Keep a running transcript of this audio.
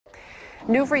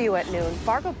New for you at noon,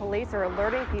 Fargo Police are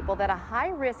alerting people that a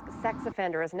high-risk sex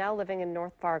offender is now living in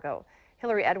North Fargo.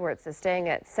 Hillary Edwards is staying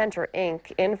at Center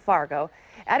Inc. in Fargo.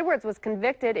 Edwards was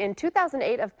convicted in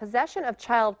 2008 of possession of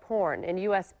child porn in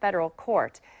U.S. federal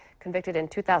court. Convicted in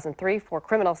 2003 for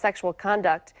criminal sexual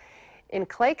conduct in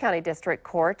Clay County District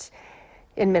Court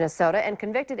in Minnesota, and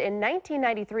convicted in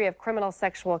 1993 of criminal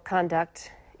sexual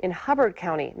conduct in Hubbard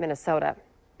County, Minnesota.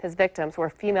 His victims were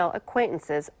female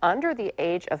acquaintances under the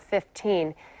age of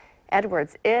 15.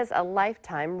 Edwards is a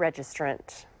lifetime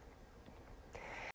registrant.